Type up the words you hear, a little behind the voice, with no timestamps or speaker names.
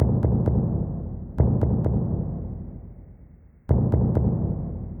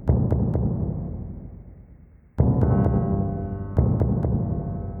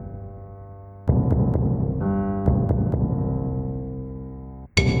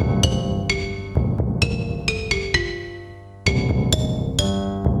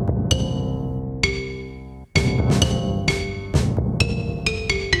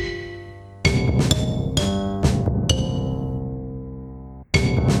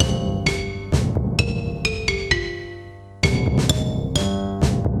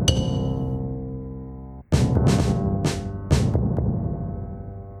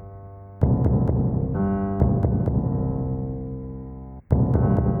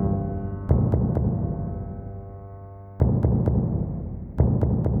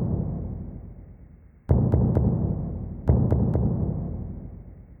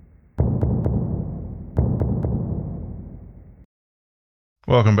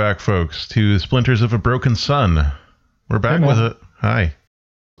Welcome back, folks, to Splinters of a Broken Sun. We're back with it. Hi.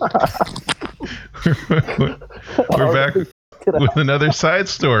 We're back with another side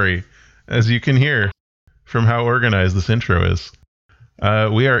story, as you can hear from how organized this intro is.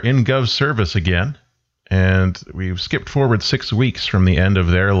 We are in Gov's service again, and we've skipped forward 6 weeks from the end of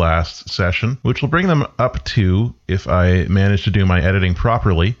their last session, which will bring them up to, if I manage to do my editing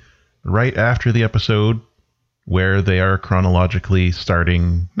properly, right after the episode where they are chronologically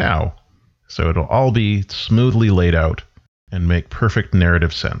starting now. So it'll all be smoothly laid out and make perfect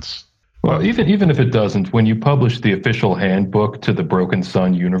narrative sense. Well, even if it doesn't, when you publish the official handbook to the Broken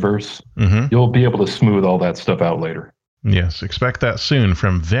Sun universe, you'll be able to smooth all that stuff out later. Yes, expect that soon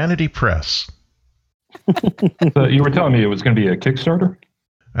from Vanity Press. So you were telling me it was going to be a Kickstarter?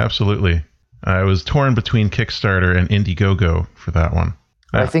 Absolutely. I was torn between Kickstarter and Indiegogo for that one.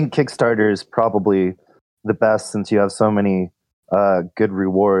 I think Kickstarter is probably the best since you have so many good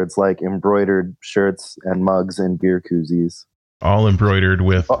rewards like embroidered shirts and mugs and beer koozies. All embroidered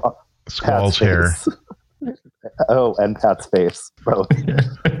with Squall's hair. Oh, and Pat's face. Both.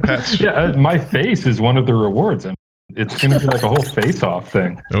 Yeah, my face is one of the rewards. And it's going to be like a whole face-off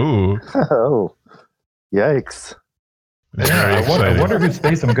thing. Ooh. Oh, yikes. Yeah, I wonder whose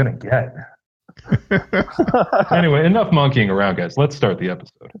face I'm going to get. Anyway, enough monkeying around, guys. Let's start the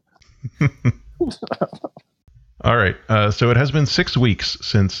episode. All right. So it has been 6 weeks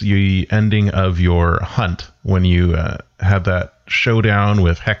since the ending of your hunt when you had that showdown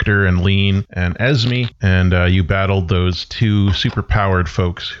with Hector and Lean and Esme, and you battled those two super-powered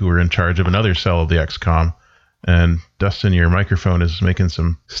folks who were in charge of another cell of the XCOM. And Dustin, your microphone is making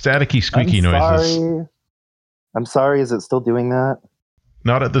some staticky, squeaky noises. I'm sorry. Is it still doing that?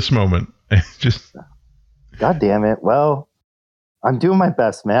 Not at this moment. Just. God damn it. Well, I'm doing my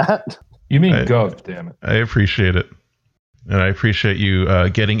best, Matt. You mean Gov, damn it. I appreciate it. And I appreciate you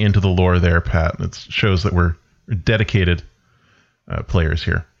getting into the lore there, Pat. It shows that we're dedicated players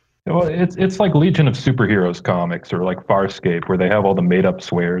here. Well, it's like Legion of Superheroes comics or like Farscape where they have all the made-up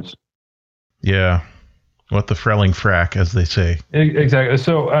swears. Yeah. What the frelling frack, as they say. Exactly.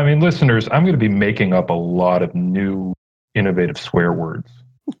 So, I mean, listeners, I'm going to be making up a lot of new innovative swear words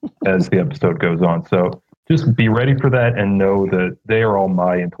as the episode goes on. So just be ready for that and know that they are all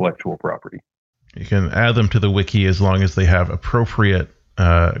my intellectual property. You can add them to the wiki as long as they have appropriate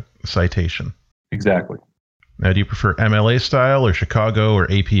citation. Exactly. Now, do you prefer MLA style or Chicago or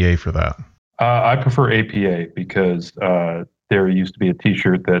APA for that? I prefer APA because there used to be a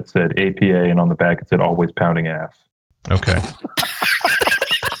T-shirt that said APA and on the back it said always pounding ass. Okay.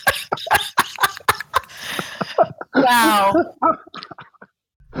 Wow.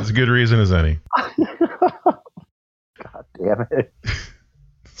 As good reason as any. God damn it.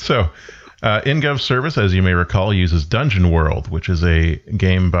 So, InGov service, as you may recall, uses Dungeon World, which is a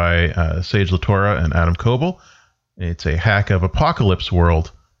game by Sage LaTorra and Adam Coble. It's a hack of Apocalypse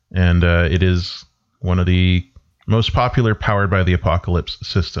World, and it is one of the most popular Powered by the Apocalypse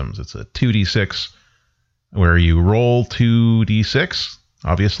systems. It's a 2d6 where you roll 2d6,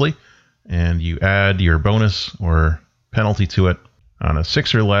 obviously, and you add your bonus or penalty to it. On a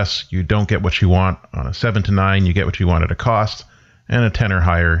 6 or less, you don't get what you want. On a 7 to 9, you get what you want at a cost. And a 10 or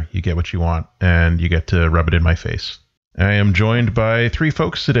higher, you get what you want, and you get to rub it in my face. I am joined by 3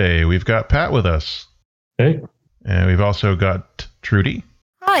 folks today. We've got Pat with us. Hey. And we've also got Trudy.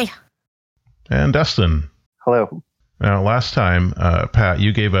 Hi. And Dustin. Hello. Now, last time, Pat,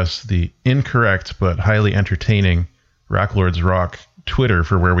 you gave us the incorrect but highly entertaining Racklord's Rock Twitter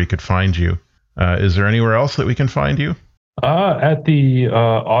for where we could find you. Is there anywhere else that we can find you? At the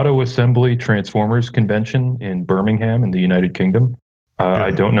Auto Assembly Transformers Convention in Birmingham in the United Kingdom.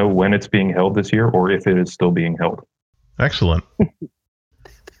 I don't know when it's being held this year or if it is still being held. Excellent.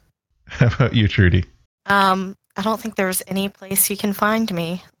 How about you, Trudy? I don't think there's any place you can find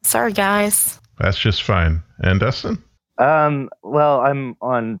me. Sorry, guys. That's just fine. And Dustin? Well, I'm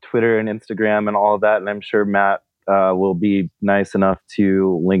on Twitter and Instagram and all of that, and I'm sure Matt will be nice enough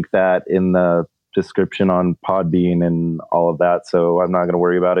to link that in the description on Podbean and all of that, so I'm not going to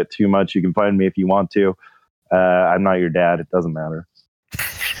worry about it too much. You can find me if you want to. I'm not your dad. It doesn't matter.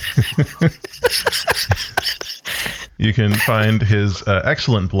 You can find his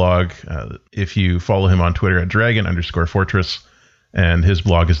excellent blog if you follow him on Twitter at dragon_fortress, and his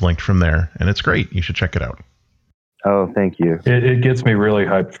blog is linked from there, and it's great. You should check it out. Oh, thank you. It gets me really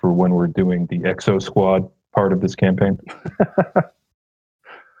hyped for when we're doing the Exo Squad part of this campaign.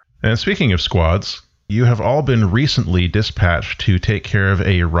 And speaking of squads, you have all been recently dispatched to take care of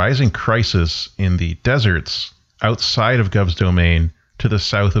a rising crisis in the deserts outside of Gov's domain to the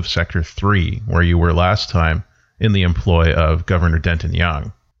south of Sector 3, where you were last time, in the employ of Governor Denton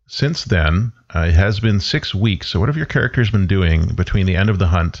Young. Since then, it has been 6 weeks. So what have your characters been doing between the end of the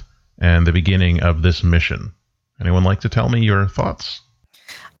hunt and the beginning of this mission? Anyone like to tell me your thoughts?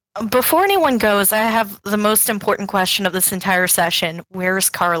 Before anyone goes, I have the most important question of this entire session. Where's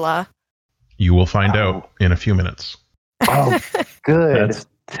Carla? You will find out in a few minutes. Oh, good. That's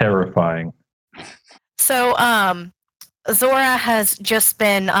terrifying. So, Zora has just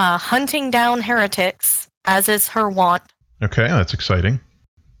been hunting down heretics, as is her wont. Okay, that's exciting.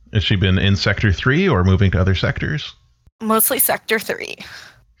 Has she been in Sector 3 or moving to other sectors? Mostly Sector 3.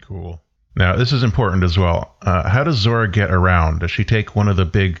 Cool. Now, this is important as well. How does Zora get around? Does she take one of the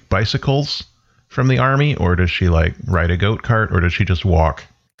big bicycles from the army, or does she, ride a goat cart, or does she just walk?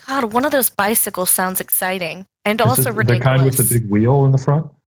 God, one of those bicycles sounds exciting. And This also is ridiculous. the kind with the big wheel in the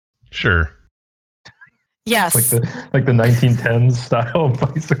front? Sure. Yes. Like the 1910s style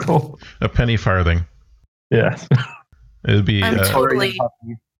bicycle? A penny farthing. Yes. It would be... I'm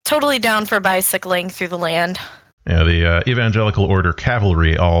totally down for bicycling through the land. Yeah, the Evangelical Order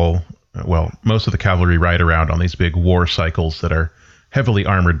cavalry most of the cavalry ride around on these big war cycles that are heavily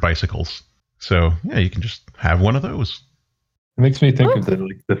armored bicycles. So, yeah, you can just have one of those. It makes me think of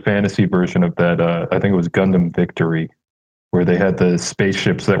the fantasy version of that, I think it was Gundam Victory, where they had the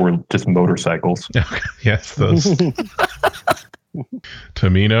spaceships that were just motorcycles. Yes, those.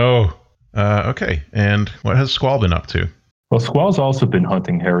 Tamino. Okay, and what has Squall been up to? Well, Squall's also been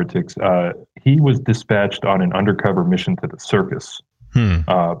hunting heretics. He was dispatched on an undercover mission to the circus.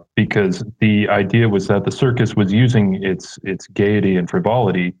 Because the idea was that the circus was using its gaiety and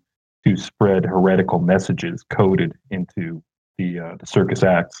frivolity to spread heretical messages coded into the circus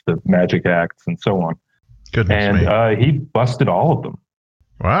acts, the magic acts, and so on. Goodness me. He busted all of them.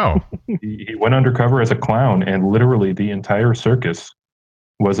 Wow. He went undercover as a clown, and literally the entire circus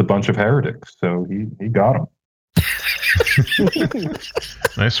was a bunch of heretics. So he got them.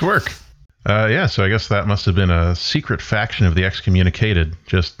 Nice work. So I guess that must have been a secret faction of the excommunicated,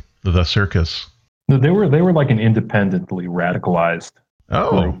 just the circus. No, they were like an independently radicalized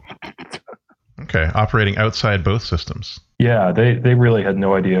group. Okay, operating outside both systems. Yeah, they really had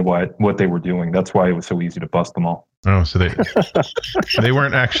no idea what they were doing. That's why it was so easy to bust them all. Oh, so they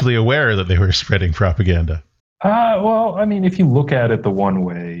weren't actually aware that they were spreading propaganda. Well, I mean, if you look at it the one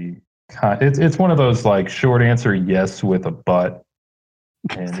way, it's one of those short answer yes with a but,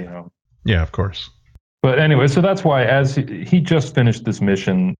 and Yeah, of course. But anyway, so that's why as he just finished this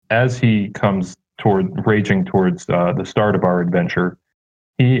mission, as he comes raging towards the start of our adventure,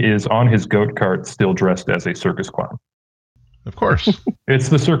 he is on his goat cart, still dressed as a circus clown. Of course. It's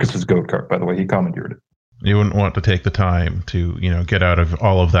the circus's goat cart, by the way. He commandeered it. You wouldn't want to take the time to, get out of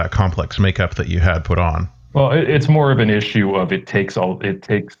all of that complex makeup that you had put on. Well, it's more of an issue of it takes a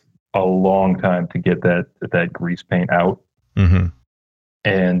long time to get that grease paint out. Mm-hmm.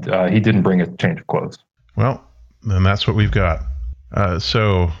 And he didn't bring a change of clothes. Well, then that's what we've got.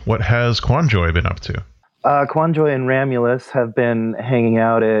 So what has Quanjoy been up to? Quanjoy and Ramulus have been hanging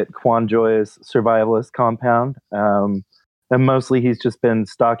out at Quanjoy's survivalist compound. And mostly he's just been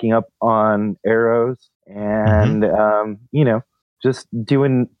stocking up on arrows and, just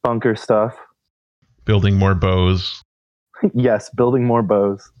doing bunker stuff. Building more bows. Yes, building more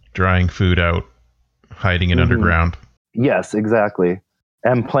bows. Drying food out. Hiding it underground. Yes, exactly.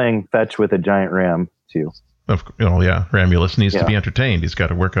 And playing fetch with a giant ram, too. Yeah. Ramulus needs to be entertained. He's got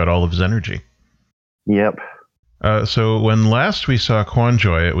to work out all of his energy. Yep. So when last we saw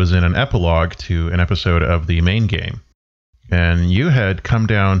Quanjoy, it was in an epilogue to an episode of the main game. And you had come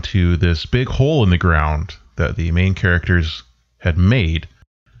down to this big hole in the ground that the main characters had made.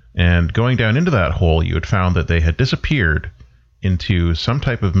 And going down into that hole, you had found that they had disappeared into some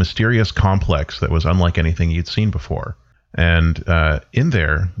type of mysterious complex that was unlike anything you'd seen before. And in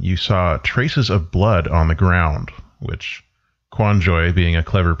there, you saw traces of blood on the ground, which Quanjoy, being a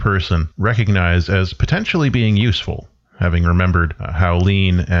clever person, recognized as potentially being useful, having remembered how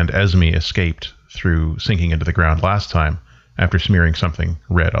Lean and Esme escaped through sinking into the ground last time after smearing something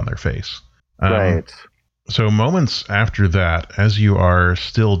red on their face. Right. So moments after that, as you are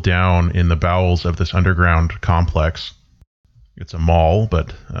still down in the bowels of this underground complex, it's a mall,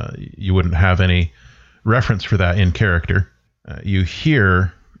 but you wouldn't have any reference for that in character. You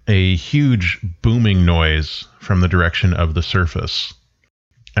hear a huge booming noise from the direction of the surface.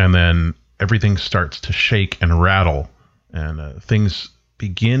 And then everything starts to shake and rattle, and things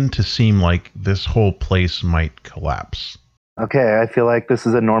begin to seem like this whole place might collapse. Okay, I feel like this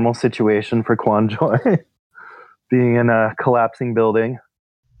is a normal situation for Quanjoy, being in a collapsing building.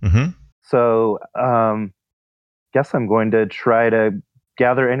 Mm-hmm. So, guess I'm going to try to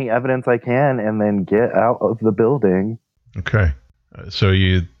gather any evidence I can and then get out of the building. Okay. So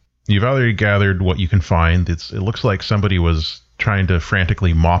you've already gathered what you can find. It looks like somebody was trying to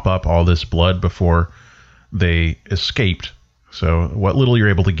frantically mop up all this blood before they escaped. So what little you're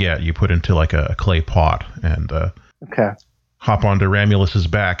able to get, you put into like a clay pot and Okay. hop onto Ramulus's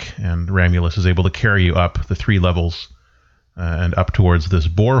back, and Ramulus is able to carry you up the 3 levels and up towards this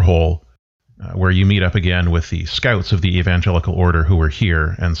borehole where you meet up again with the scouts of the Evangelical Order who were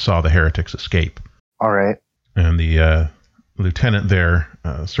here and saw the heretics escape. All right. And the lieutenant there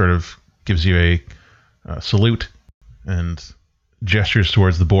sort of gives you a salute and gestures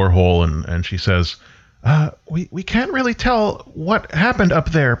towards the borehole, and she says, we can't really tell what happened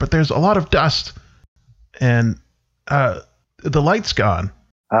up there, but there's a lot of dust, and the light's gone.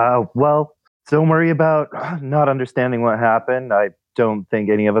 Well, don't worry about not understanding what happened. I don't think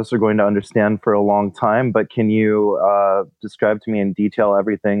any of us are going to understand for a long time, but can you describe to me in detail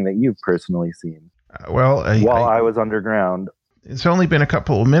everything that you've personally seen? While I was underground. It's only been a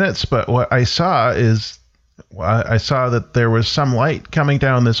couple of minutes, but what I saw is I saw that there was some light coming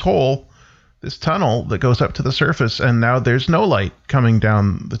down this hole, this tunnel that goes up to the surface, and now there's no light coming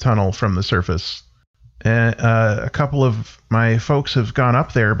down the tunnel from the surface. And a couple of my folks have gone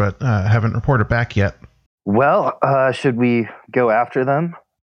up there, but haven't reported back yet. Well, should we go after them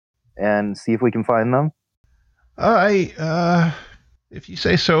and see if we can find them? If you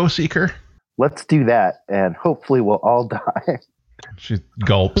say so, Seeker. Let's do that, and hopefully we'll all die. She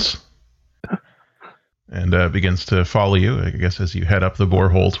gulps and begins to follow you, I guess, as you head up the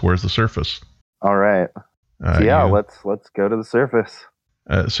borehole towards the surface. All right. Let's go to the surface.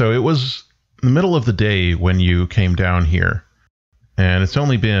 So it was the middle of the day when you came down here, and it's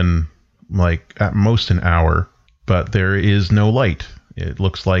only been like at most an hour, but there is no light. It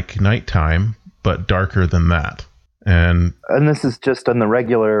looks like nighttime, but darker than that. And this is just in the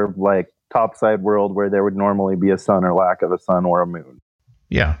regular, like, topside world where there would normally be a sun or lack of a sun or a moon.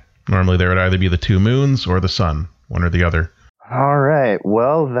 Yeah. Normally there would either be the 2 moons or the sun, one or the other. All right.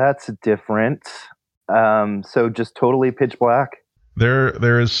 Well, that's different. So just totally pitch black?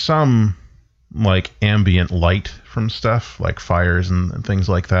 There is some, like, ambient light from stuff, like fires and things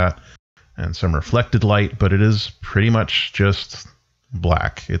like that, and some reflected light, but it is pretty much just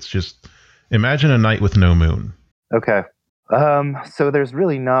black. It's just, imagine a night with no moon. Okay. So there's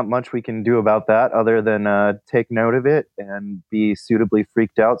really not much we can do about that other than take note of it and be suitably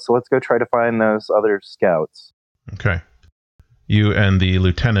freaked out. So let's go try to find those other scouts. Okay. You and the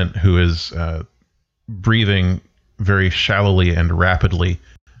lieutenant, who is breathing very shallowly and rapidly,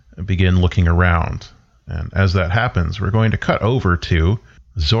 begin looking around. And as that happens, we're going to cut over to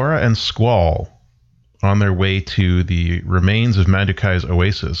Zora and Squall on their way to the remains of Mandukai's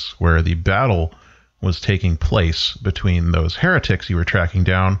oasis, where the battle was taking place between those heretics you were tracking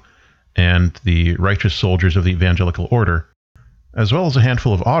down and the righteous soldiers of the Evangelical Order, as well as a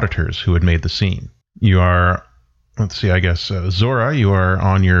handful of auditors who had made the scene. You are, Zora, you are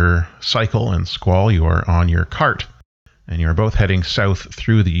on your cycle, and Squall, you are on your cart, and you are both heading south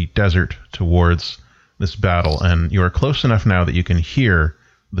through the desert towards this battle, and you are close enough now that you can hear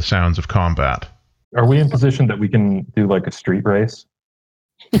the sounds of combat. Are we in position that we can do like a street race?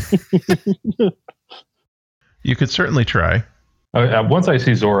 You could certainly try. Once I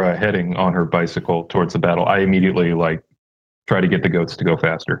see Zora heading on her bicycle towards the battle, I immediately try to get the goats to go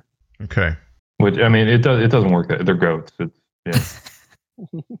faster. Okay. Which, I mean, it doesn't work. They're goats.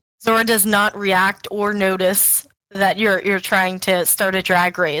 Zora does not react or notice that you're trying to start a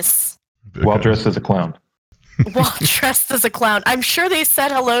drag race. While dressed as a clown. While dressed as a clown. I'm sure they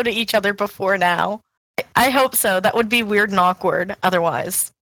said hello to each other before now. I hope so. That would be weird and awkward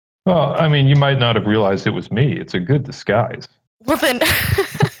otherwise. Well, I mean, you might not have realized it was me. It's a good disguise. Well, then...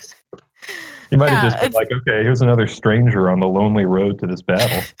 You might have just been like, okay, here's another stranger on the lonely road to this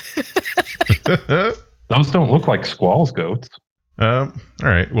battle. Those don't look like Squall's goats. All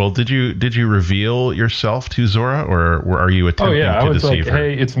right. Well, did you reveal yourself to Zora, or are you attempting to deceive her? I was like,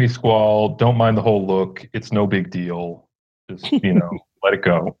 hey, it's me, Squall. Don't mind the whole look. It's no big deal. Just, let it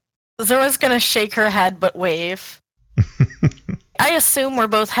go. Zora's going to shake her head but wave. I assume we're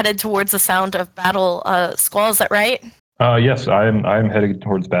both headed towards the sound of battle. Squall, is that right? Yes, I'm headed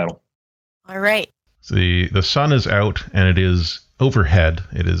towards battle. All right. So the sun is out, and it is overhead.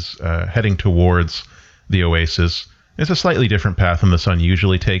 It is heading towards the oasis. It's a slightly different path than the sun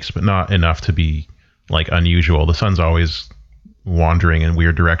usually takes, but not enough to be unusual. The sun's always wandering in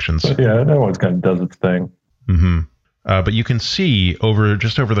weird directions. Yeah, that one kind of does its thing. Mm-hmm. But you can see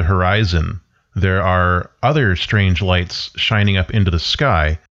just over the horizon, there are other strange lights shining up into the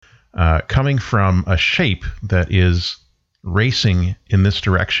sky, coming from a shape that is racing in this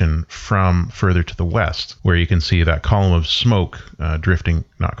direction from further to the west, where you can see that column of smoke drifting,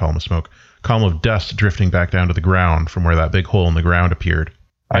 not column of smoke, column of dust drifting back down to the ground from where that big hole in the ground appeared.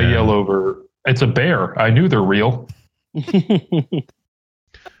 I yell over, "It's a bear. I knew they're real."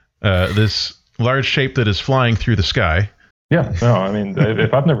 This large shape that is flying through the sky. Yeah, no, I mean,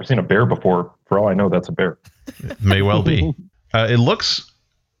 if I've never seen a bear before, for all I know, that's a bear. It may well be. It looks,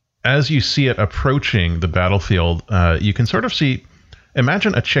 as you see it approaching the battlefield, you can sort of see,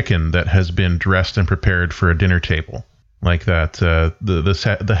 imagine a chicken that has been dressed and prepared for a dinner table. Like that,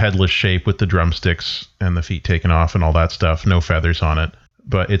 the headless shape with the drumsticks and the feet taken off and all that stuff, no feathers on it.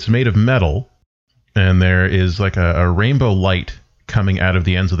 But it's made of metal, and there is like a rainbow light coming out of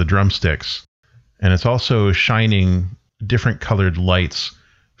the ends of the drumsticks. And it's also shining different colored lights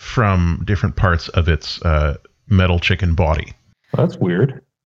from different parts of its metal chicken body. That's weird.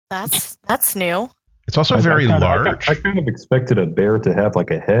 That's new. It's also very large. I kind of expected a bear to have like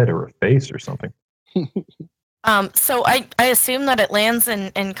a head or a face or something. So I assume that it lands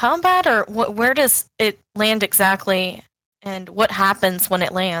in combat, or where does it land exactly, and what happens when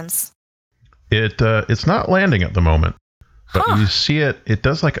it lands? It's not landing at the moment, but you see it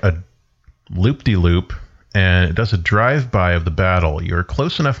does like a loop-de-loop, and it does a drive-by of the battle. You're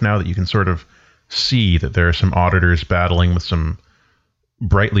close enough now that you can sort of see that there are some auditors battling with some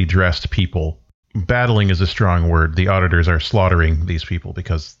brightly dressed people. Battling is a strong word. The auditors are slaughtering these people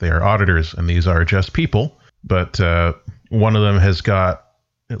because they are auditors, and these are just people. But one of them has got,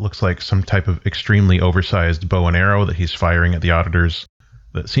 it looks like some type of extremely oversized bow and arrow that he's firing at the auditors.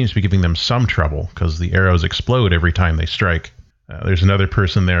 That seems to be giving them some trouble because the arrows explode every time they strike. There's another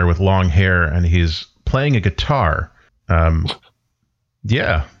person there with long hair, and he's playing a guitar.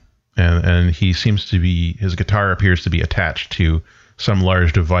 Yeah. And he seems to be, his guitar appears to be attached to some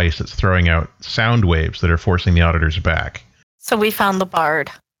large device that's throwing out sound waves that are forcing the auditors back. So we found the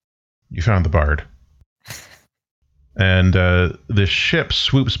bard. You found the bard. And the ship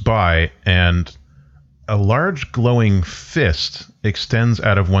swoops by, and a large glowing fist extends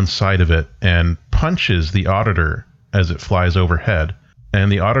out of one side of it and punches the auditor as it flies overhead. And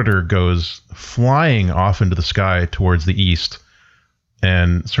the auditor goes flying off into the sky towards the east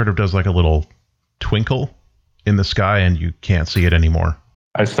and sort of does like a little twinkle in the sky, and you can't see it anymore.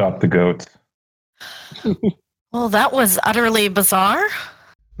 I stopped the goats. Well, that was utterly bizarre.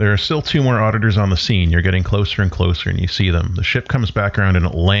 There are still 2 more auditors on the scene. You're getting closer and closer, and you see them. The ship comes back around and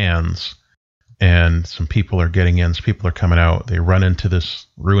it lands, and some people are getting in, some people are coming out. They run into this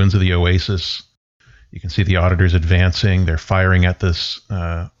ruins of the oasis. You can see the auditors advancing. They're firing at this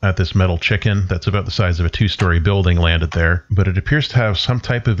metal chicken that's about the size of a 2-story building landed there. But it appears to have some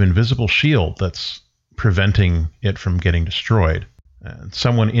type of invisible shield that's preventing it from getting destroyed. And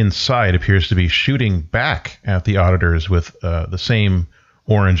someone inside appears to be shooting back at the auditors with the same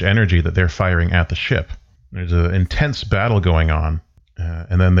orange energy that they're firing at the ship. There's an intense battle going on.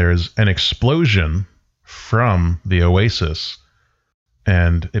 And then there's an explosion from the oasis,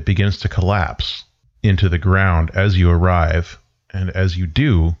 and it begins to collapse into the ground as you arrive. And as you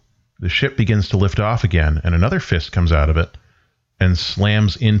do, the ship begins to lift off again, and another fist comes out of it and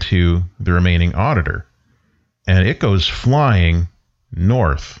slams into the remaining auditor. And it goes flying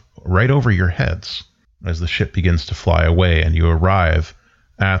north, right over your heads, as the ship begins to fly away, and you arrive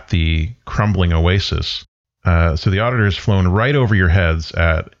at the crumbling oasis. So the auditor has flown right over your heads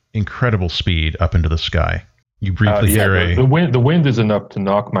at incredible speed up into the sky. You briefly hear the wind is enough to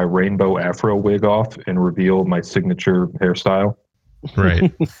knock my rainbow afro wig off and reveal my signature hairstyle.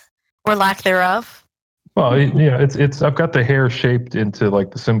 Right. Or lack thereof. Well, it's I've got the hair shaped into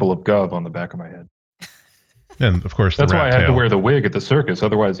like the symbol of Gov on the back of my head. And of course, that's why I had to wear the wig at the circus.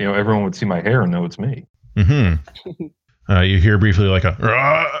 Otherwise, everyone would see my hair and know it's me. Mm-hmm. You hear briefly like a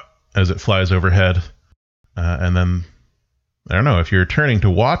 "Rah!" as it flies overhead. And then, I don't know, if you're turning to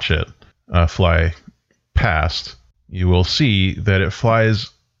watch it fly past, you will see that it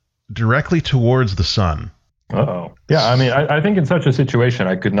flies directly towards the sun. Uh-oh. Yeah, I mean, I think in such a situation,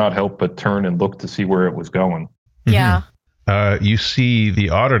 I could not help but turn and look to see where it was going. Yeah. You see the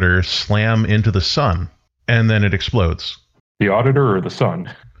auditor slam into the sun, and then it explodes. The auditor or the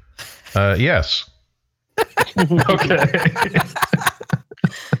sun? Yes. Okay.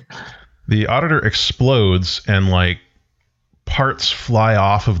 The auditor explodes, and like parts fly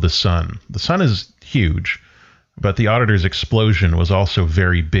off of the sun. The sun is huge, but the auditor's explosion was also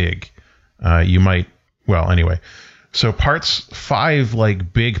very big. Anyway. So 5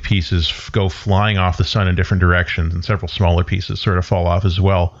 like big pieces go flying off the sun in different directions, and several smaller pieces sort of fall off as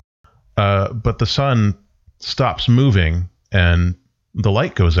well. But the sun stops moving, and the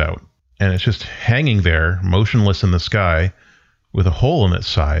light goes out, and it's just hanging there, motionless in the sky, with a hole in its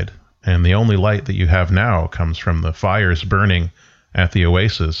side. And the only light that you have now comes from the fires burning at the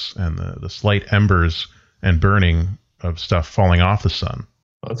oasis and the slight embers and burning of stuff falling off the sun.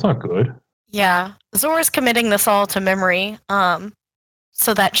 That's not good. Yeah. Zora's committing this all to memory,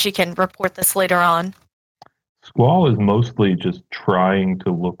 so that she can report this later on. Squall is mostly just trying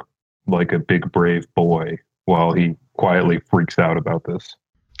to look like a big, brave boy while he quietly freaks out about this.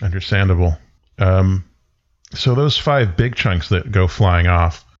 Understandable. So those 5 big chunks that go flying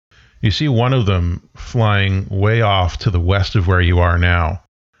off, you see one of them flying way off to the west of where you are now.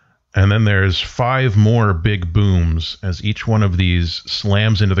 And then there's 5 more big booms as each one of these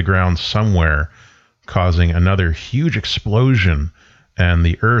slams into the ground somewhere, causing another huge explosion. And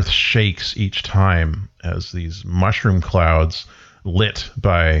the earth shakes each time as these mushroom clouds, lit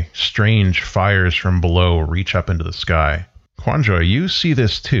by strange fires from below, reach up into the sky. Quanjoy, you see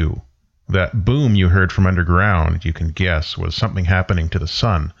this too. That boom you heard from underground, you can guess, was something happening to the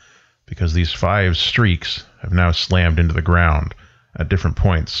sun, because these 5 streaks have now slammed into the ground at different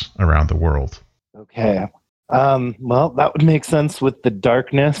points around the world. Okay. Well, that would make sense with the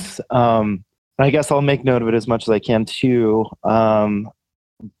darkness. I guess I'll make note of it as much as I can too.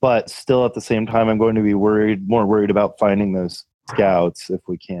 But still, at the same time, I'm going to be more worried about finding those scouts if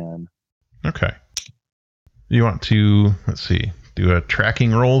we can. Okay. You want to, let's see, do a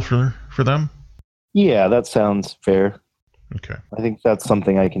tracking roll for them? Yeah, that sounds fair. Okay. I think that's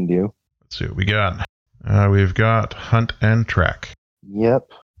something I can do. Let's see what we got. We've got hunt and track.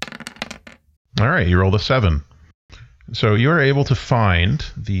 Yep. All right, you rolled a 7. So you're able to find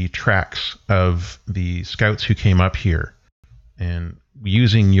the tracks of the scouts who came up here. And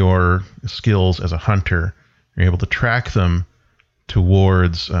using your skills as a hunter, you're able to track them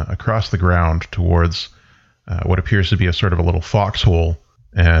towards, across the ground, towards what appears to be a sort of a little foxhole.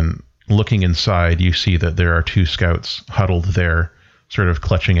 And looking inside, you see that there are 2 scouts huddled there, sort of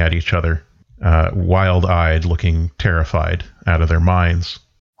clutching at each other, wild-eyed, looking terrified out of their minds.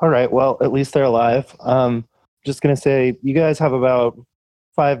 All right, well, at least they're alive. Just going to say, you guys have about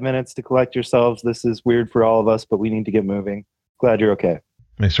 5 minutes to collect yourselves. This is weird for all of us, but we need to get moving. Glad you're okay.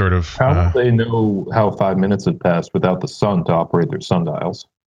 They sort of... How do they know how 5 minutes had passed without the sun to operate their sundials?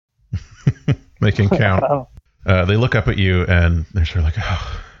 They can count. They look up at you, and they're sort of like,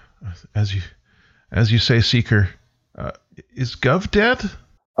 oh, as you say, Seeker, is Gov dead?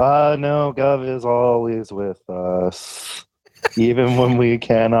 No, Gov is always with us, even when we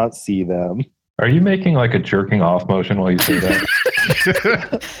cannot see them. Are you making like a jerking off motion while you say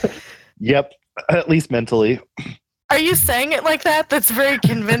that? Yep, at least mentally. Are you saying it like that? That's very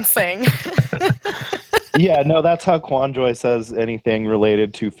convincing. Yeah, no, that's how Quanjoy says anything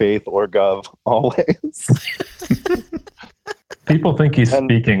related to Faith or Gov, always. People think he's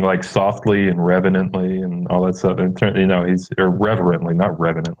speaking like softly and reverently and all that stuff. He's reverently, not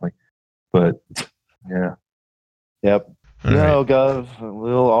reverently. But yeah. Yep. All No, right. Gov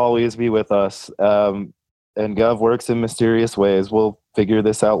will always be with us. And Gov works in mysterious ways. We'll figure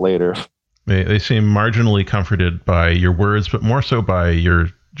this out later. They seem marginally comforted by your words, but more so by your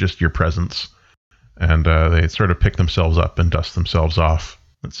presence. And they sort of pick themselves up and dust themselves off.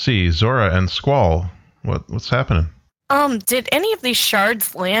 Let's see, Zora and Squall, what's happening? Did any of these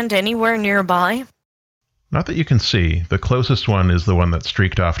shards land anywhere nearby? Not that you can see. The closest one is the one that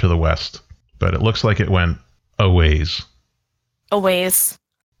streaked off to the west, but it looks like it went a ways. A ways.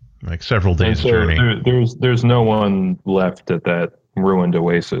 Like several days So journey. There's no one left at that ruined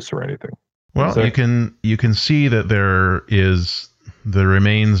oasis or anything. Well, you can see that there is the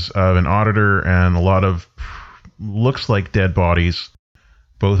remains of an auditor and a lot of looks like dead bodies,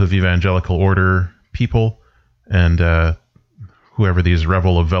 both of Evangelical Order people and whoever these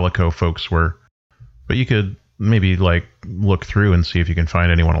Revel of Velico folks were. But you could maybe look through and see if you can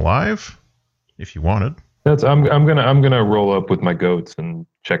find anyone alive, if you wanted. I'm gonna roll up with my goats and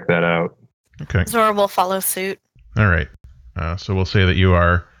check that out. Okay. Zora will follow suit. All right. So we'll say that you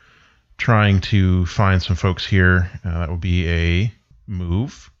are trying to find some folks here. That will be a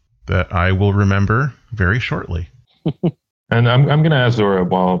move that I will remember very shortly. And I'm gonna ask Zora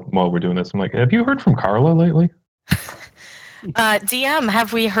while we're doing this. I'm like, have you heard from Carla lately? DM,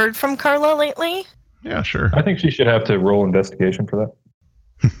 have we heard from Carla lately? Yeah, sure. I think she should have to roll investigation for that.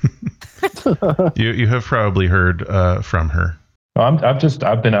 You have probably heard from her.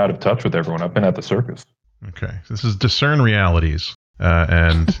 I've been out of touch with everyone. I've been at the circus. Okay. This is Discern Realities,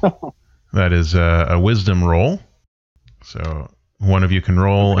 and that is a wisdom roll. So one of you can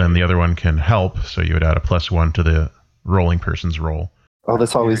roll, and the other one can help. So you would add a +1 to the rolling person's roll. Oh,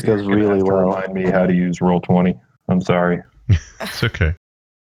 this always goes You're gonna really have to well. Remind me how to use Roll20. I'm sorry. It's okay.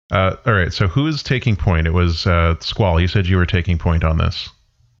 All right, so who is taking point? It was Squall. You said you were taking point on this.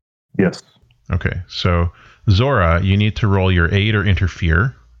 Yes. Okay, so Zora, you need to roll your aid or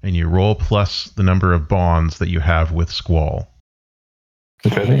interfere, and you roll plus the number of bonds that you have with Squall.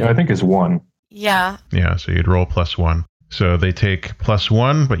 Which I think is 1. Yeah. Yeah, so you'd roll +1. So they take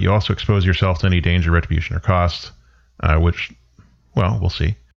 +1, but you also expose yourself to any danger, retribution, or cost, which, well, we'll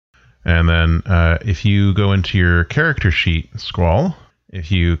see. And then if you go into your character sheet, Squall,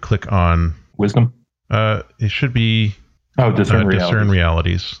 if you click on... Wisdom? It should be... Discern realities. Discern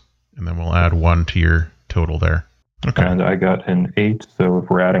realities. And then we'll add 1 to your total there. Okay. And I got an 8, so if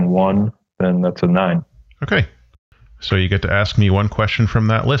we're adding 1, then that's a 9. Okay. So you get to ask me one question from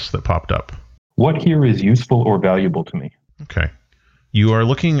that list that popped up. What here is useful or valuable to me? Okay. You are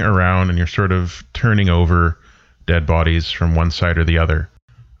looking around and you're sort of turning over dead bodies from one side or the other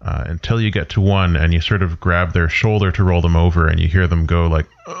until you get to one and you sort of grab their shoulder to roll them over and you hear them go like,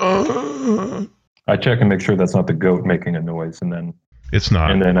 "Ugh." I check and make sure that's not the goat making a noise, and then... It's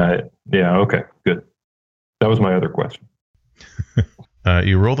not. And then okay, good. That was my other question.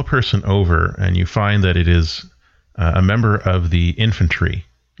 You roll the person over and you find that it is a member of the infantry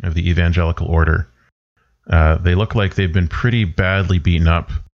of the Evangelical Order. They look like they've been pretty badly beaten up.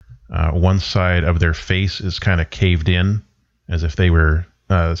 One side of their face is kind of caved in, as if they were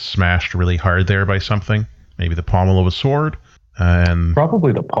smashed really hard there by something. Maybe the pommel of a sword. And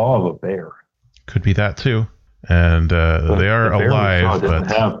probably the paw of a bear. Could be that too. And they are alive, but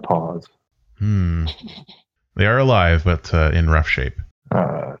doesn't have paws. They are alive, but in rough shape.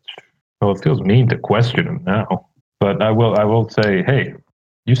 Well, it feels mean to question him now, but I will say, hey,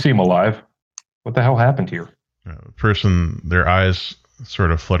 you seem alive. What the hell happened here? The person, their eyes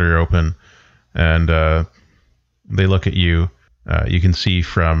sort of flutter open, and they look at you. You can see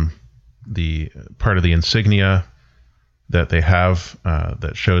from the part of the insignia that they have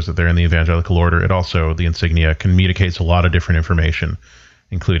that shows that they're in the Evangelical Order. It also, the insignia communicates a lot of different information,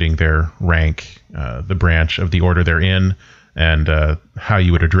 including their rank, the branch of the order they're in, and how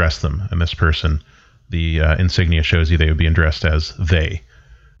you would address them. And this person, the insignia shows you they would be addressed as they,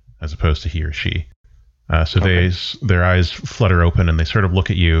 as opposed to he or she. Okay. Their eyes flutter open and they sort of look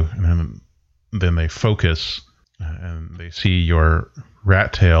at you, and then they focus and they see your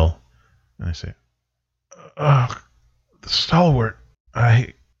rat tail, and they say, "Oh, the stalwart.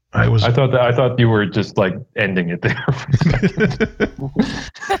 I thought you were just like ending it there.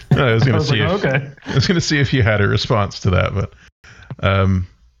 I was going to see. Okay. I was going to see if you had a response to that, but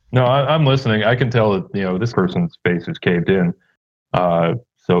no, I'm listening. I can tell that this person's face is caved in,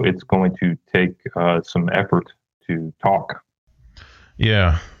 so it's going to take some effort to talk.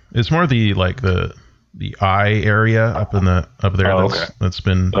 Yeah, it's more the eye area up there. That's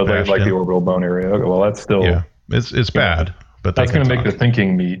been like the orbital bone area. Okay, well, that's still it's bad. But that's going to make the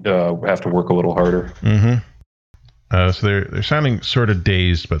thinking meat have to work a little harder. Mm-hmm. So they're sounding sort of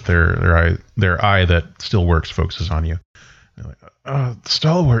dazed, but their eye that still works focuses on you. They're like,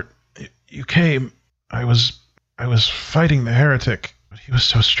 "Stalwart, you came. I was fighting the heretic, but he was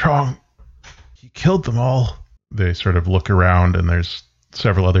so strong. He killed them all." They sort of look around, and there's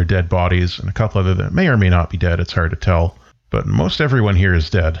several other dead bodies, and a couple other that may or may not be dead. It's hard to tell, but most everyone here is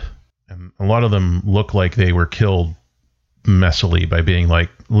dead, and a lot of them look like they were killed messily by being like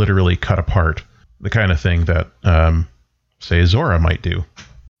literally cut apart, the kind of thing that say Zora might do.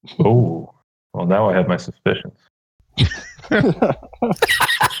 Oh, well, now I have my suspicions.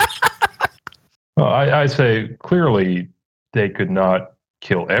 Well, I say clearly they could not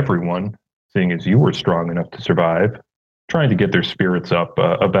kill everyone, seeing as you were strong enough to survive, trying to get their spirits up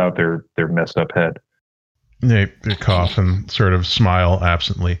about their messed up head. They cough and sort of smile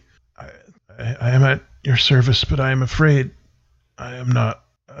absently. I am at your service, but I am afraid I am not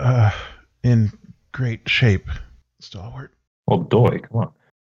in great shape, Stalwart. Well, doy, come on.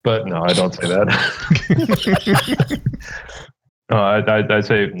 But no, I don't say that. I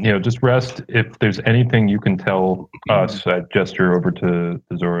say, just rest. If there's anything you can tell us, I gesture over to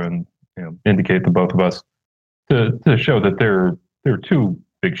Zora and indicate to both of us to show that there are two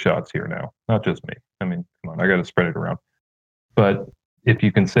big shots here now, not just me. I mean, come on, I got to spread it around. But if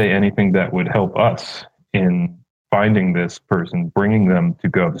you can say anything that would help us in finding this person, bringing them to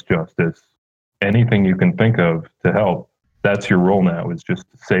Gov's justice, anything you can think of to help, that's your role now, is just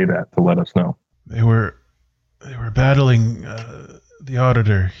to say that, to let us know. They were battling the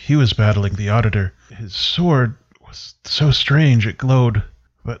Auditor. He was battling the Auditor. His sword was so strange, it glowed,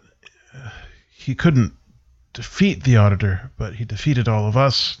 but he couldn't defeat the Auditor, but he defeated all of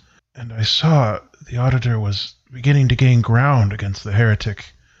us, and I saw the Auditor was beginning to gain ground against the heretic.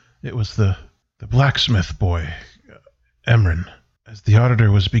 It was the blacksmith boy, Emran, as the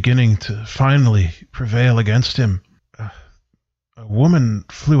auditor was beginning to finally prevail against him, a woman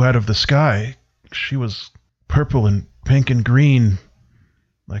flew out of the sky. She was purple and pink and green,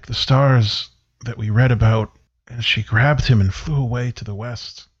 like the stars that we read about, and she grabbed him and flew away to the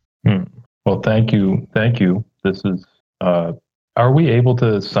west. Well, thank you. This is, are we able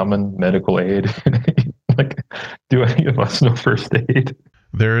to summon medical aid? Like, do any of us know first aid?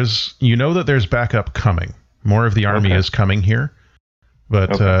 You know that there's backup coming. More of the army is coming here,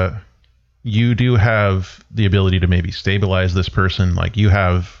 but you do have the ability to maybe stabilize this person. Like,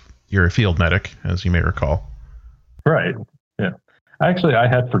 you're a field medic, as you may recall. Right. Yeah. Actually, I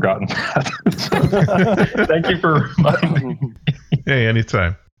had forgotten that. So, thank you for reminding me. Hey,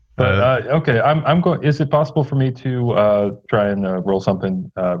 anytime. But okay, I'm going. Is it possible for me to try and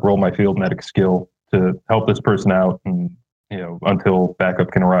roll my field medic skill to help this person out, and until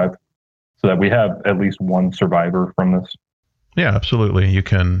backup can arrive, so that we have at least one survivor from this? Yeah, absolutely. You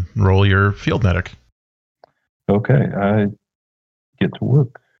can roll your field medic. Okay, I get to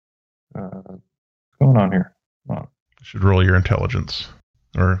work. What's going on here? You should roll your intelligence,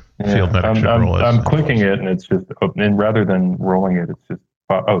 or field medic should roll it. I'm clicking it, and it's just, and rather than rolling it, it's just.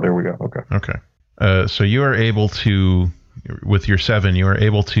 Oh, there we go. Okay. So you are able to, with your 7, you are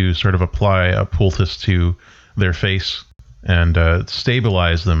able to sort of apply a poultice to their face and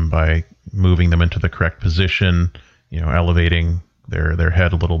stabilize them by moving them into the correct position, elevating their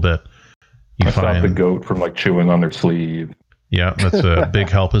head a little bit. I stopped the goat from chewing on their sleeve. Yeah, that's a big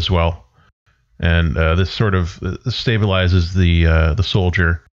help as well. And this sort of stabilizes the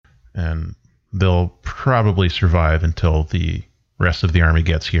soldier, and they'll probably survive until the rest of the army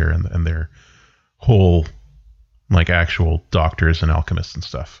gets here, and their whole actual doctors and alchemists and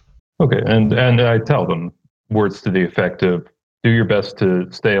stuff. Okay, and I tell them words to the effect of, do your best to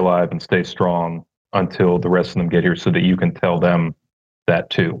stay alive and stay strong until the rest of them get here, so that you can tell them that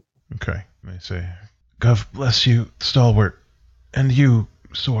too. Okay, they say, "God bless you, stalwart, and you,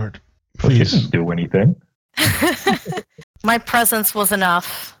 sword. Please." Well, she didn't do anything. My presence was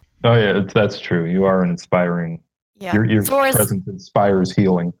enough. Oh yeah, that's true. You are an inspiring. Yeah. Your presence inspires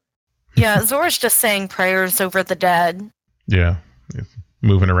healing. Yeah, Zora's just saying prayers over the dead. Yeah,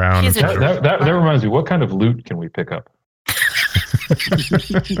 moving around. That reminds me, what kind of loot can we pick up?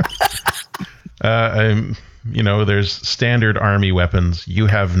 There's standard army weapons. You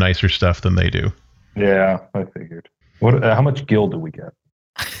have nicer stuff than they do. Yeah, I figured. How much gil do we get?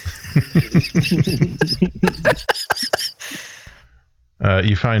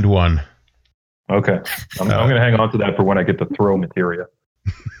 You find 1. Okay. I'm going to hang on to that for when I get to throw materia.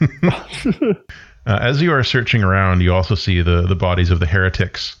 As you are searching around, you also see the bodies of the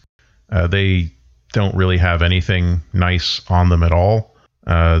heretics. They don't really have anything nice on them at all.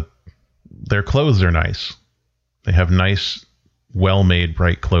 Their clothes are nice. They have nice, well-made,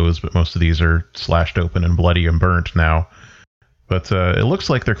 bright clothes, but most of these are slashed open and bloody and burnt now. But it looks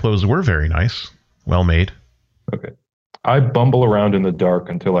like their clothes were very nice, well-made. Okay. I bumble around in the dark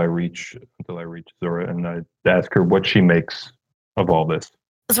until I reach Zora, and I ask her what she makes of all this.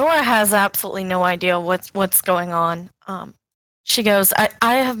 Zora has absolutely no idea what's going on. She goes,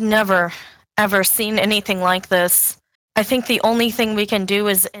 I have never, ever seen anything like this. I think the only thing we can do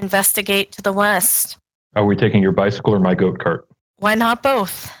is investigate to the west. Are we taking your bicycle or my goat cart? Why not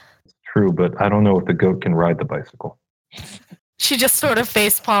both? It's true, but I don't know if the goat can ride the bicycle. She just sort of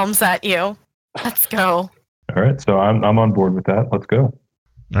face palms at you. Let's go. All right, so I'm on board with that. Let's go.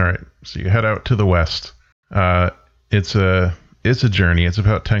 All right, so you head out to the west. It's a journey. It's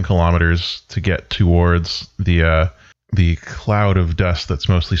about 10 kilometers to get towards the cloud of dust that's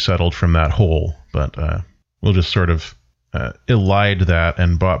mostly settled from that hole. But we'll just sort of elide that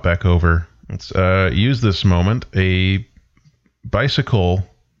and bot back over. Let's use this moment. A bicycle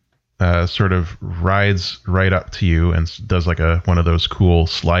sort of rides right up to you and does one of those cool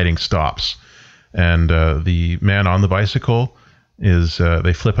sliding stops. And the man on the bicycle is,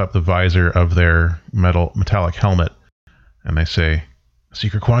 they flip up the visor of their metallic helmet, and they say,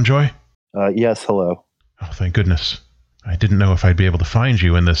 "Seeker Quanjoy?" Yes, hello. Oh, thank goodness. I didn't know if I'd be able to find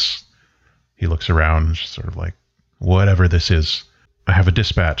you in this. He looks around, sort of like, whatever this is. I have a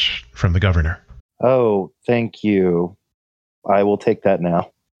dispatch from the governor. Oh, thank you. I will take that now.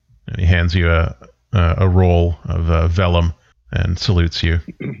 And he hands you a roll of vellum and salutes you.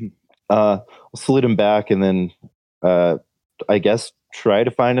 I'll salute him back, and then I guess try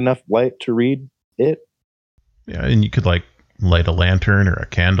to find enough light to read it. Yeah, and you could light a lantern or a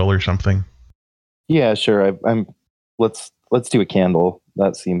candle or something. Yeah, sure. Let's do a candle.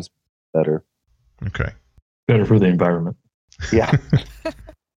 That seems better. Okay. Better for the environment. Yeah.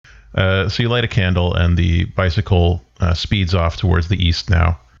 So you light a candle, and the bicycle speeds off towards the east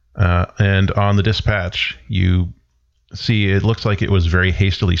now. And on the dispatch, you see it looks like it was very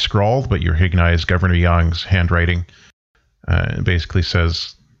hastily scrawled, but you recognize Governor Young's handwriting. It basically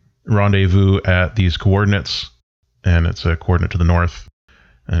says, rendezvous at these coordinates, and it's a coordinate to the north.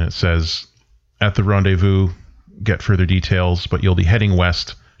 And it says, at the rendezvous, get further details, but you'll be heading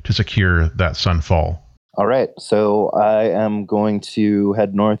west to secure that sunfall. All right, so I am going to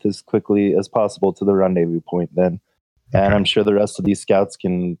head north as quickly as possible to the rendezvous point then. And Okay. I'm sure the rest of these scouts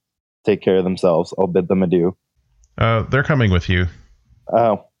can take care of themselves. I'll bid them adieu. They're coming with you.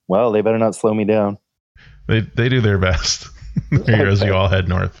 Oh, well, they better not slow me down. They do their best as you all head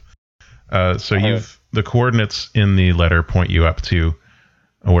north. So the coordinates in the letter point you up to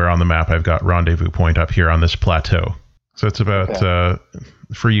where on the map I've got rendezvous point up here on this plateau. So it's about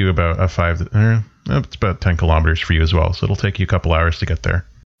for you about it's about 10 kilometers for you as well. So it'll take you a couple hours to get there.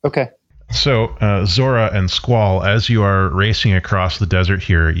 Okay. So Zora and Squall, as you are racing across the desert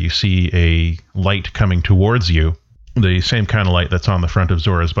here, you see a light coming towards you. The same kind of light that's on the front of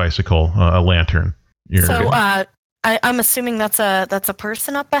Zora's bicycle, a lantern. I'm assuming that's a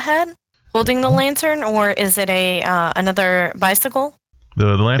person up ahead holding the lantern, or is it another bicycle?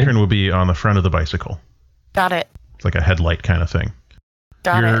 The lantern will be on the front of the bicycle. Got it. It's like a headlight kind of thing.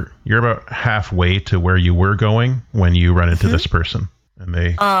 Got it. You're about halfway to where you were going when you run into this person, and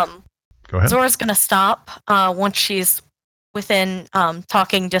they go ahead. Zora's gonna stop once she's within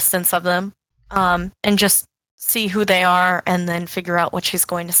talking distance of them, and just see who they are, and then figure out what she's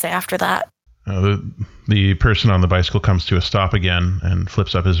going to say after that. The person on the bicycle comes to a stop again and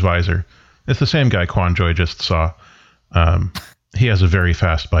flips up his visor. It's the same guy Quanjoy just saw. He has a very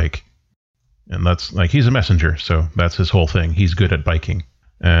fast bike, and that's like he's a messenger, so that's his whole thing. He's good at biking.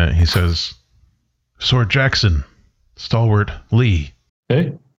 He says, "Sword Jackson, Stalwart Lee."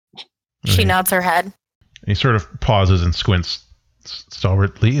 Hey, She nods her head. He sort of pauses and squints.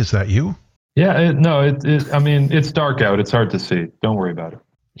 "Stalwart Lee, is that you?" yeah, I mean, it's dark out. It's hard to see. Don't worry about it.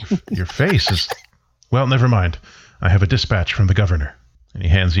 Your face is... Well, never mind. I have a dispatch from the governor. And he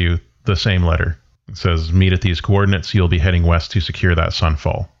hands you the same letter. It says, meet at these coordinates. You'll be heading west to secure that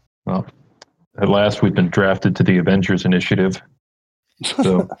sunfall. Well, at last we've been drafted to the Avengers Initiative.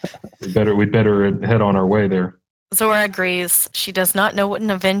 So we'd better head on our way there. Zora agrees. She does not know what an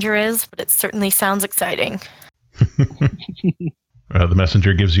Avenger is, but it certainly sounds exciting. The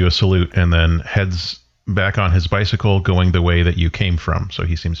messenger gives you a salute and then heads back on his bicycle going the way that you came from. So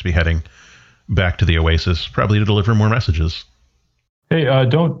he seems to be heading back to the Oasis, probably to deliver more messages. Hey,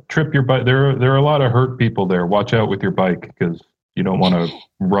 don't trip your bike. There are a lot of hurt people there. Watch out with your bike because you don't want to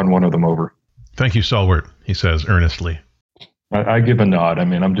run one of them over. Thank you, Stalwart, he says earnestly. I give a nod. I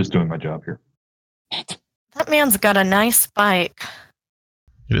mean, I'm just doing my job here. That man's got a nice bike.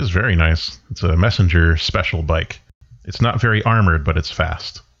 It is very nice. It's a messenger special bike. It's not very armored, but it's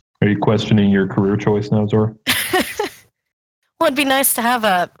fast. Are you questioning your career choice now, Zora? Well, it'd be nice to have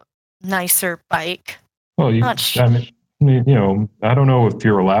a nicer bike. Well, Not I mean, I don't know if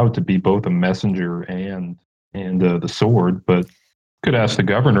you're allowed to be both a messenger and the sword, but could ask the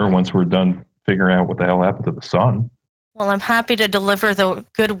governor once we're done figuring out what the hell happened to the sun. Well, I'm happy to deliver the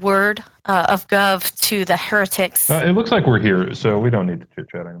good word of Gov to the heretics. It looks like we're here, so we don't need to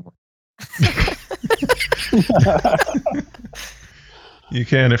chit-chat anymore. You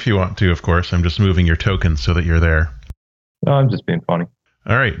can if you want to, of course. I'm just moving your tokens so that you're there. No, I'm just being funny.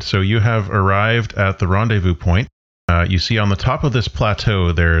 All right, so you have arrived at the rendezvous point. You see on the top of this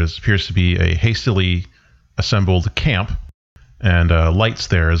plateau, there appears to be a hastily assembled camp and lights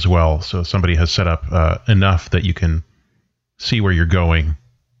there as well. So somebody has set up enough that you can see where you're going.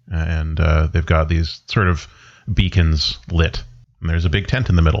 And they've got these sort of beacons lit. And there's a big tent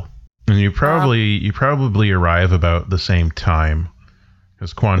in the middle. And you probably arrive about the same time.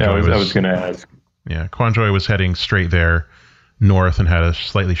 Because Quanjoy I was going to ask. Yeah, Quanjoy was heading straight there north and had a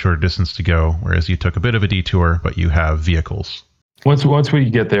slightly shorter distance to go, whereas you took a bit of a detour, but you have vehicles. Once we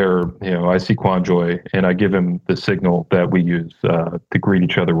get there, I see Quanjoy and I give him the signal that we use to greet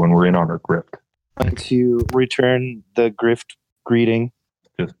each other when we're in on our grift. To return the grift greeting.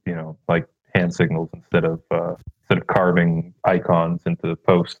 Just like hand signals instead of carving icons into the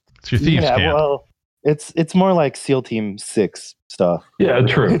post. It's your thieves' camp. Well, it's more like SEAL Team 6 stuff. Yeah,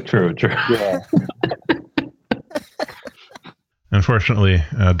 true. Yeah. Unfortunately,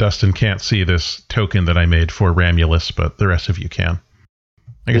 Dustin can't see this token that I made for Ramulus, but the rest of you can.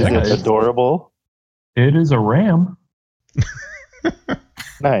 I guess Is I can it adorable? It is a ram.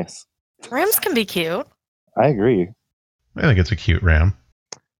 Nice. Rams can be cute. I agree. I think it's a cute ram.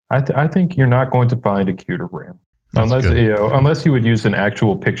 I think you're not going to find a cuter ram. Unless good. unless you would use an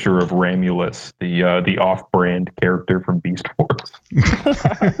actual picture of Ramulus, the off-brand character from Beast Wars.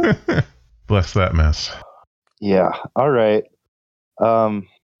 Bless that mess. Yeah. All right.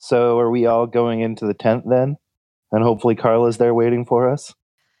 So are we all going into the tent then? And hopefully Carla's there waiting for us?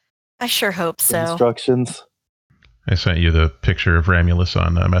 I sure hope With so. instructions? I sent you the picture of Ramulus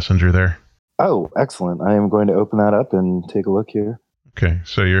on Messenger there. Oh, excellent. I am going to open that up and take a look here. Okay,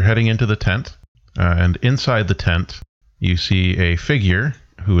 so you're heading into the tent, and inside the tent, you see a figure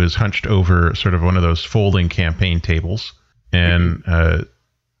who is hunched over sort of one of those folding campaign tables, and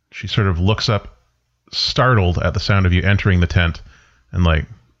she sort of looks up, startled at the sound of you entering the tent, and like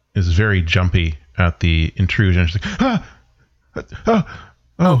is very jumpy at the intrusion. She's like,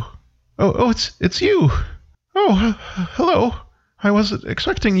 it's you. Oh, hello. I wasn't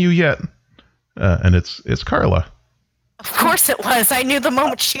expecting you yet. And it's Carla. Of course it was. I knew the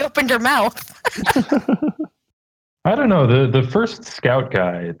moment she opened her mouth. I don't know. The first scout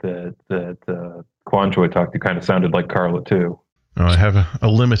guy that Quanjoy talked to kind of sounded like Carla too. Oh, I have a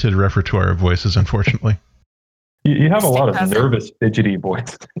limited repertoire of voices, unfortunately. You have a lot of nervous, fidgety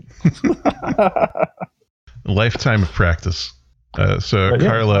voices. A lifetime of practice. So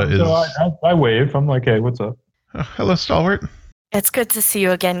Carla is. So I wave. I'm like, hey, what's up? Hello, Stalwart. It's good to see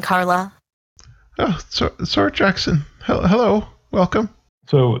you again, Carla. Oh, Sword Jackson. Hello. Welcome.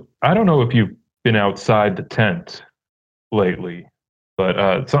 So I don't know if you've been outside the tent lately,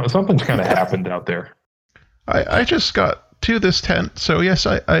 but something's kind of happened out there. I just got to this tent, so yes,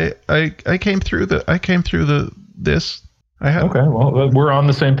 I came through this. Okay, well, we're on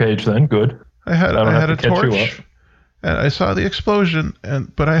the same page then. Good. I had a torch, and I saw the explosion,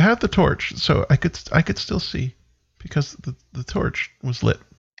 but I had the torch, so I could still see because the torch was lit.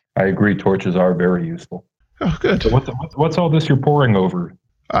 I agree. Torches are very useful. Oh, good. So what's all this you're pouring over?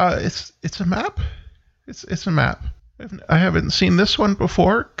 It's a map. It's a map. I haven't seen this one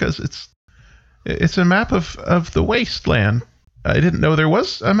before because it's a map of the wasteland. I didn't know there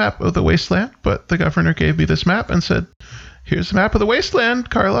was a map of the wasteland, but the governor gave me this map and said, "Here's a map of the wasteland,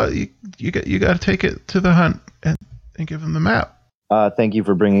 Carla. You got to take it to the hunt and give him the map." Thank you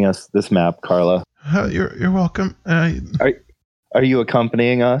for bringing us this map, Carla. You're welcome. Are you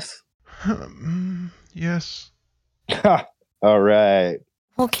accompanying us? Yes. All right.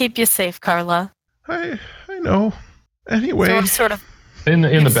 We'll keep you safe, Carla. I know. Anyway, Zora sort of in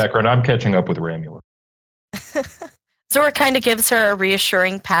the background, I'm catching up with Ramulus. Zora kind of gives her a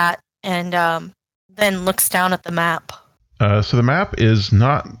reassuring pat and then looks down at the map. So the map is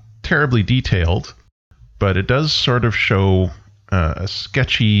not terribly detailed, but it does sort of show a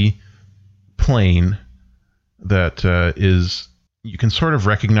sketchy plain that is. You can sort of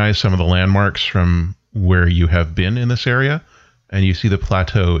recognize some of the landmarks from where you have been in this area, and you see the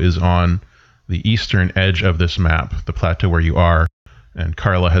plateau is on the eastern edge of this map, the plateau where you are, and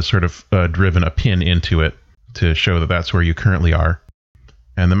Carla has sort of driven a pin into it to show that that's where you currently are.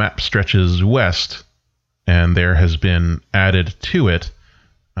 And the map stretches west, and there has been added to it,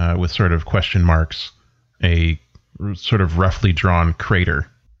 with sort of question marks, a sort of roughly drawn crater.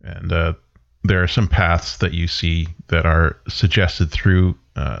 And there are some paths that you see that are suggested through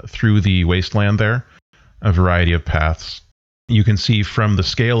the wasteland there, a variety of paths. You can see from the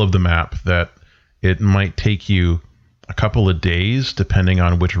scale of the map that it might take you a couple of days, depending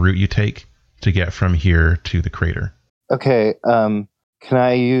on which route you take, to get from here to the crater. Okay, can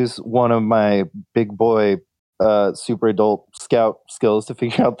I use one of my big boy super adult scout skills to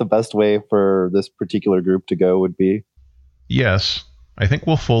figure out the best way for this particular group to go would be? Yes. I think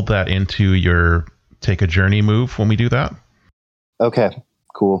we'll fold that into your take a journey move when we do that. Okay,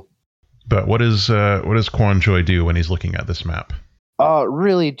 cool. But what does Quanjoy do when he's looking at this map?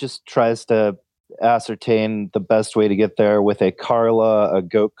 Really just tries to ascertain the best way to get there with a Carla, a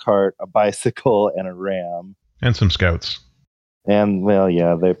goat cart, a bicycle, and a ram. And some scouts. And, well,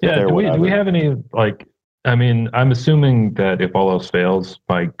 yeah. Do we have any, like, I mean, I'm assuming that if all else fails,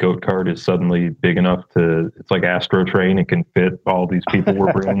 my goat cart is suddenly big enough it's like Astro Train. It can fit all these people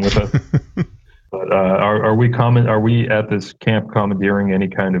we're bringing with us. But are we at this camp commandeering any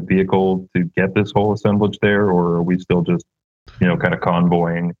kind of vehicle to get this whole assemblage there, or are we still just, kind of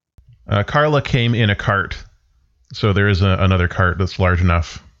convoying? Carla came in a cart, so there is another cart that's large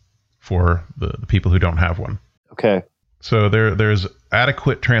enough for the people who don't have one. Okay. So there's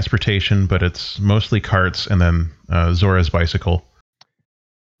adequate transportation, but it's mostly carts and then Zora's bicycle.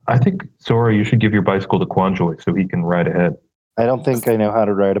 I think, Zora, you should give your bicycle to Quanjoy so he can ride ahead. I don't think I know how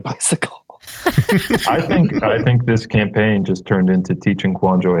to ride a bicycle. I think this campaign just turned into teaching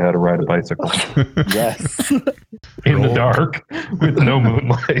Quanjoy how to ride a bicycle. Yes. In the dark with no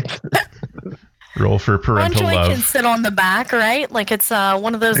moonlight. Roll for parental Conjoy love. can sit on the back, right? Like it's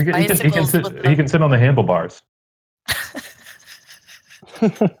one of those He can bicycles. he can sit on the handlebars.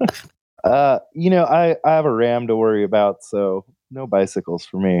 I have a Ram to worry about, so no bicycles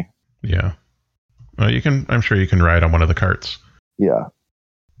for me. Yeah. Well, I'm sure you can ride on one of the carts. Yeah.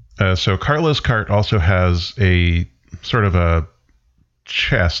 So Carla's cart also has a sort of a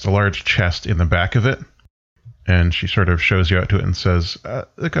large chest in the back of it. And she sort of shows you out to it and says,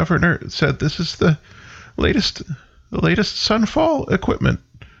 the governor said this is the latest Sunfall equipment.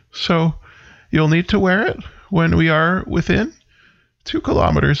 So you'll need to wear it when we are within 2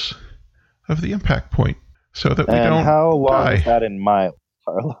 kilometers of the impact point so that we don't how long die. is that in miles,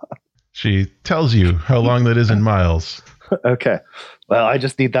 Carla? She tells you how long that is in miles. Okay. Well, I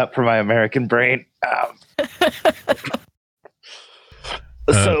just need that for my American brain.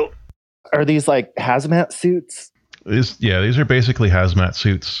 So are these like hazmat suits? These are basically hazmat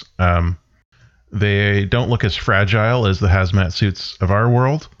suits. They don't look as fragile as the hazmat suits of our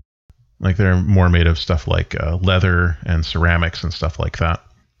world. Like they're more made of stuff like leather and ceramics and stuff like that.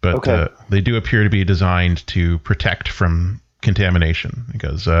 But they do appear to be designed to protect from contamination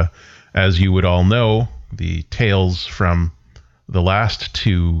because, as you would all know, the tales from the last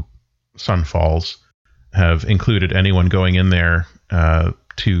 2 Sunfalls have included anyone going in there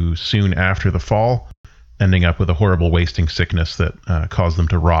too soon after the fall, ending up with a horrible wasting sickness that caused them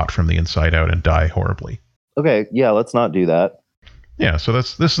to rot from the inside out and die horribly. Okay, yeah, let's not do that. Yeah, so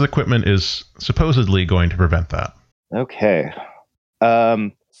this equipment is supposedly going to prevent that. Okay.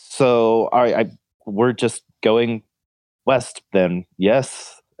 So we're just going west then,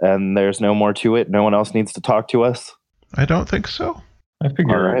 yes? And there's no more to it? No one else needs to talk to us? I don't think so. I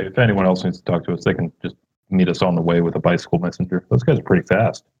figure All right. if anyone else needs to talk to us, they can just meet us on the way with a bicycle messenger. Those guys are pretty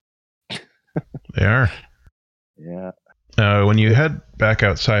fast. They are. Yeah. When you head back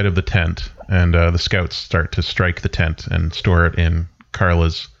outside of the tent and the scouts start to strike the tent and store it in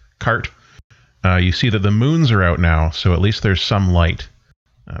Carla's cart, you see that the moons are out now, so at least there's some light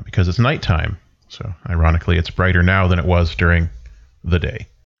because it's nighttime. So ironically, it's brighter now than it was during the day.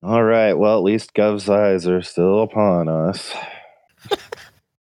 All right. Well, at least Gov's eyes are still upon us.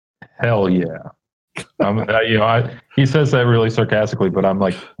 Hell yeah. He says that really sarcastically, but I'm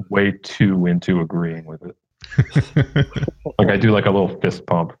like way too into agreeing with it. Like I do like a little fist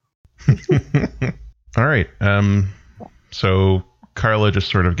pump. All right. So Carla just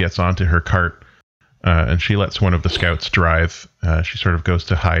sort of gets onto her cart and she lets one of the scouts drive. She sort of goes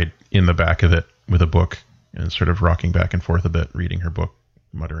to hide in the back of it with a book and sort of rocking back and forth a bit, reading her book,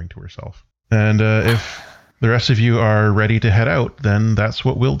 muttering to herself. And if the rest of you are ready to head out, then that's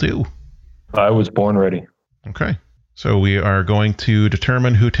what we'll do. I was born ready. Okay. So we are going to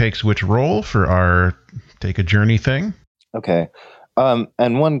determine who takes which role for our take a journey thing. Okay.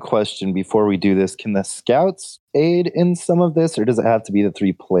 And one question before we do this, can the scouts aid in some of this, or does it have to be the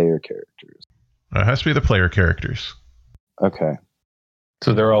 3 player characters? It has to be the player characters. Okay.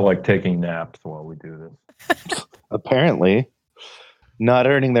 So they're all like taking naps while we do this. Apparently. Not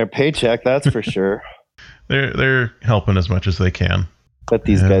earning their paycheck, that's for sure. They're helping as much as they can. But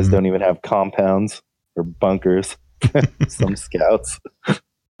these guys don't even have compounds or bunkers. Some scouts.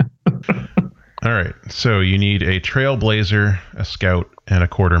 All right. So you need a trailblazer, a scout, and a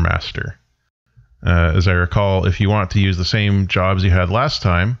quartermaster. As I recall, if you want to use the same jobs you had last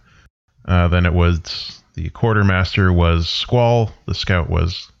time, then it was the quartermaster was Squall, the scout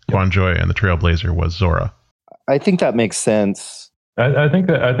was Quanjoy, and the trailblazer was Zora. I think that makes sense. I think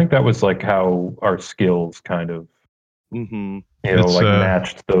that was like how our skills kind of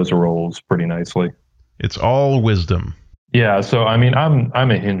matched those roles pretty nicely. It's all wisdom. Yeah, so I mean I'm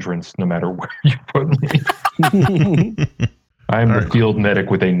a hindrance no matter where you put me. I'm the field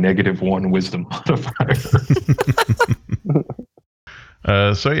medic with a -1 wisdom modifier.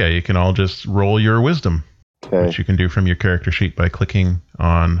 So yeah, you can all just roll your wisdom, which you can do from your character sheet by clicking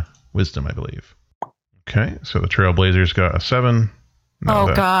on wisdom, I believe. Okay, so the trailblazer's got a 7.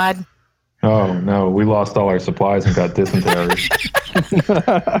 God. Oh no, we lost all our supplies and got dysentery.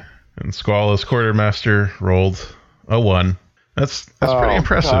 And Squall's quartermaster rolled a 1. That's pretty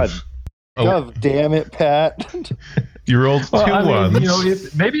impressive. God damn it, Pat. You rolled 2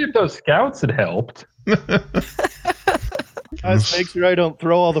 ones. Maybe if those scouts had helped. Guys, make sure I don't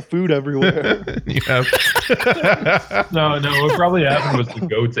throw all the food everywhere. No, what probably happened was the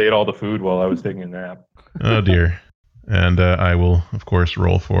goats ate all the food while I was taking a nap. Oh dear. And I will, of course,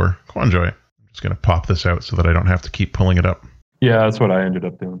 roll for Quanjoy. I'm just going to pop this out so that I don't have to keep pulling it up. Yeah, that's what I ended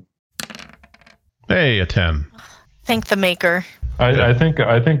up doing. Hey, a 10. Thank the maker. I think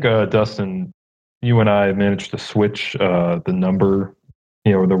Dustin, you and I managed to switch the number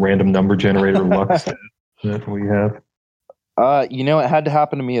the random number generator Lux that we have? It had to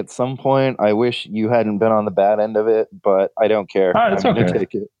happen to me at some point. I wish you hadn't been on the bad end of it, but I don't care. It's I'm gonna okay.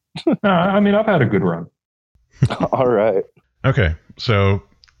 take it. I've had a good run. All right. Okay, so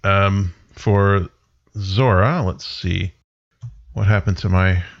for Zora, let's see what happened to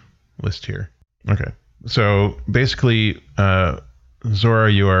my list here. Okay, so basically,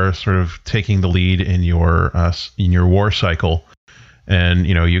 Zora, you are sort of taking the lead in your war cycle, and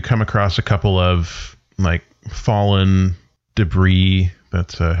you come across a couple of like fallen debris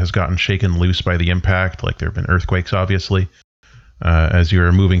that has gotten shaken loose by the impact. Like there have been earthquakes, obviously. As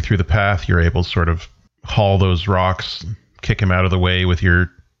you're moving through the path, you're able to sort of haul those rocks, kick them out of the way with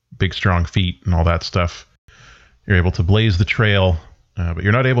your big strong feet and all that stuff. You're able to blaze the trail, but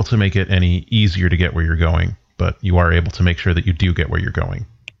you're not able to make it any easier to get where you're going, but you are able to make sure that you do get where you're going.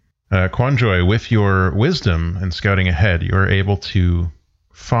 Quanjoy, with your wisdom and scouting ahead, you're able to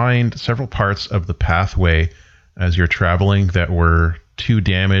find several parts of the pathway as you're traveling that were too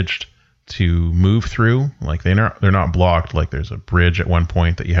damaged to move through. Like they're not blocked. Like there's a bridge at one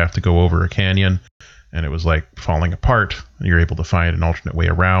point that you have to go over a canyon, and it was like falling apart. And you're able to find an alternate way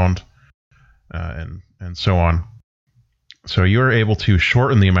around, and so on. So you're able to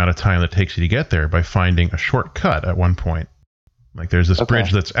shorten the amount of time that it takes you to get there by finding a shortcut at one point. Like there's this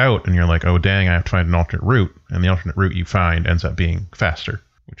bridge that's out, and you're like, oh dang, I have to find an alternate route, and the alternate route you find ends up being faster,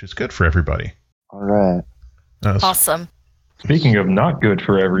 which is good for everybody. All right. Awesome. Speaking of not good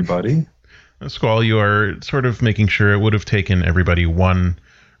for everybody, Squall, you are sort of making sure it would have taken everybody one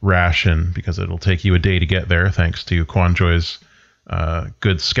ration, because it'll take you a day to get there, thanks to Quanjoy's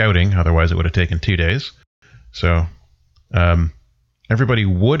good scouting. Otherwise, it would have taken 2 days. So everybody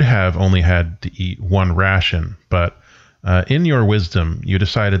would have only had to eat one ration, but in your wisdom, you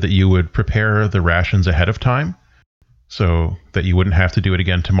decided that you would prepare the rations ahead of time so that you wouldn't have to do it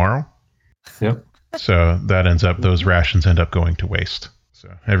again tomorrow. Yep. So that those rations end up going to waste. So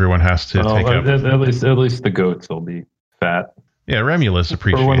everyone has to take up. At least the goats will be fat. Yeah, Remulus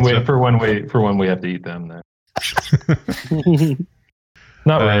appreciates it. For when we have to eat them. Then.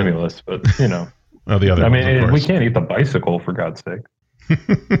 Not Remulus, but Oh, the other. I ones, mean, we can't eat the bicycle for God's sake.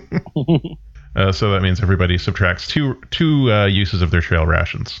 So that means everybody subtracts two uses of their trail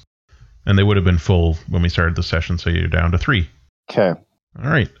rations, and they would have been full when we started the session. So you're down to 3. Okay. All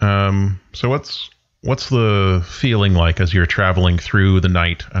right. So what's the feeling like as you're traveling through the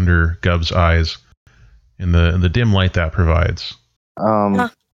night under Gov's eyes, in the dim light that provides? Well,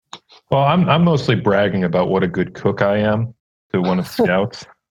 I'm mostly bragging about what a good cook I am to one of the scouts.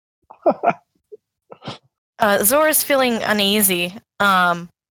 Zora's feeling uneasy,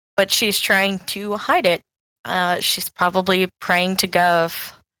 but she's trying to hide it. She's probably praying to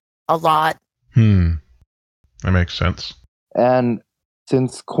Gov a lot. That makes sense. And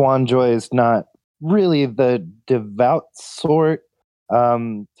since Quanjoy is not really the devout sort,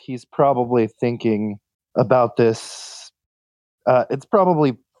 he's probably thinking about this. It's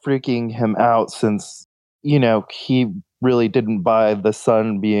probably freaking him out since, he really didn't buy the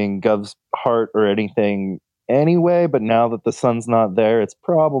sun being Gov's heart or anything anyway, but now that the sun's not there, it's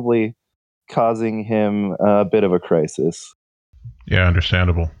probably causing him a bit of a crisis. Yeah,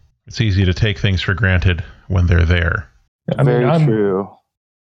 understandable. It's easy to take things for granted when they're there. Very true.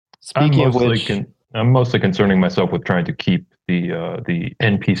 Speaking of which, I'm mostly concerning myself with trying to keep the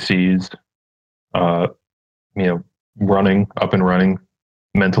NPCs, running, up and running,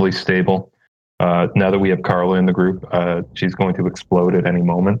 mentally stable. Now that we have Carla in the group, she's going to explode at any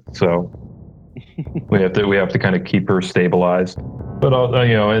moment. So we have to kind of keep her stabilized. But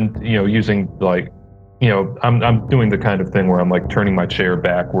using I'm doing the kind of thing where I'm like turning my chair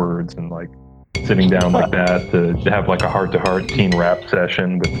backwards and like sitting down like that to have like a heart-to-heart teen rap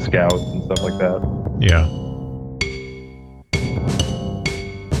session with the scouts and stuff like that. Yeah.